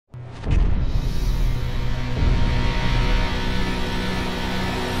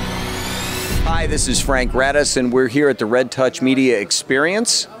Hi, this is Frank Radice, and we're here at the Red Touch Media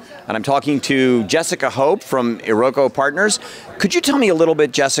Experience. And I'm talking to Jessica Hope from iRoko Partners. Could you tell me a little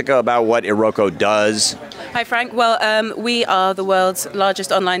bit, Jessica, about what iRoko does? Hi, Frank. Well, we are the world's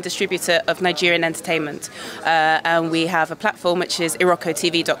largest online distributor of Nigerian entertainment. And we have a platform which is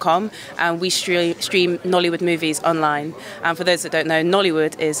iRokoTV.com, and we stream Nollywood movies online. And for those that don't know,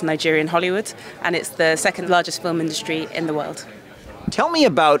 Nollywood is Nigerian Hollywood, and it's the second largest film industry in the world. Tell me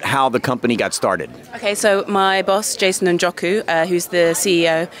about how the company got started. Okay, so my boss, Jason Njoku, who's the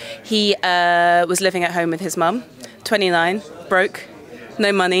CEO, he was living at home with his mum, 29, broke,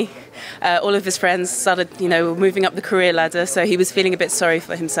 no money. All of his friends started, moving up the career ladder, so he was feeling a bit sorry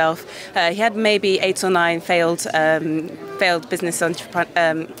for himself. He had maybe 8 or 9 failed business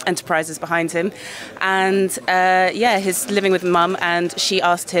enterprises behind him, and he's living with mum, and she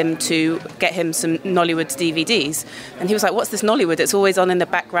asked him to get him some Nollywood DVDs, and he was like, "What's this Nollywood? It's always on in the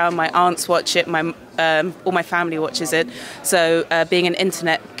background. My aunts watch it. All my family watches it." So, being an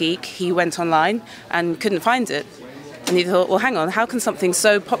internet geek, he went online and couldn't find it. And he thought, well, hang on, how can something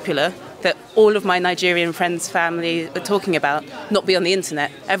so popular that all of my Nigerian friends, family are talking about not be on the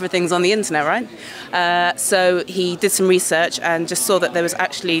internet? Everything's on the internet, right? So he did some research and just saw that there was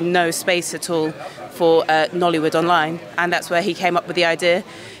actually no space at all for Nollywood online. And that's where he came up with the idea.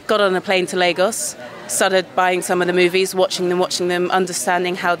 Got on a plane to Lagos, started buying some of the movies, watching them,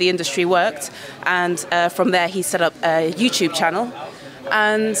 understanding how the industry worked. And from there, he set up a YouTube channel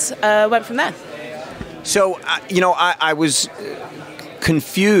and went from there. So, I was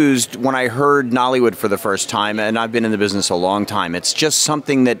confused when I heard Nollywood for the first time, and I've been in the business a long time. It's just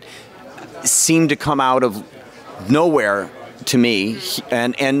something that seemed to come out of nowhere to me,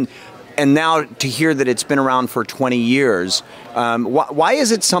 and now to hear that it's been around for 20 years, why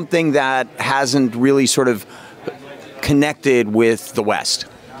is it something that hasn't really sort of connected with the West?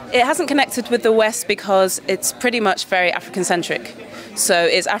 It hasn't connected with the West because it's pretty much very African-centric. So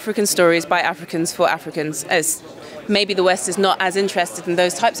it's African stories by Africans for Africans. As maybe the West is not as interested in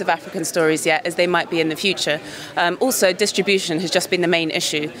those types of African stories yet as they might be in the future. Also, distribution has just been the main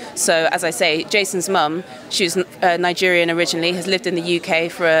issue. So as I say, Jason's mum, she was Nigerian originally, has lived in the UK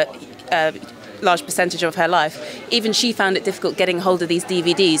for a large percentage of her life. Even she found it difficult getting hold of these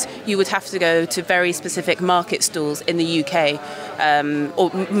DVDs. You would have to go to very specific market stalls in the UK, or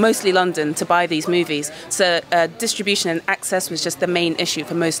mostly London, to buy these movies. So distribution and access was just the main issue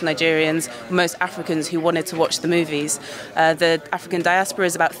for most Nigerians, most Africans who wanted to watch the movies. The African diaspora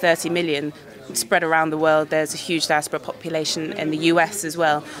is about 30 million. Spread around the world. There's a huge diaspora population in the US as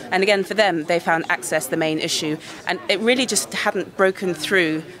well. And again, for them, they found access the main issue. And it really just hadn't broken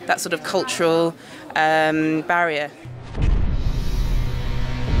through that sort of cultural barrier.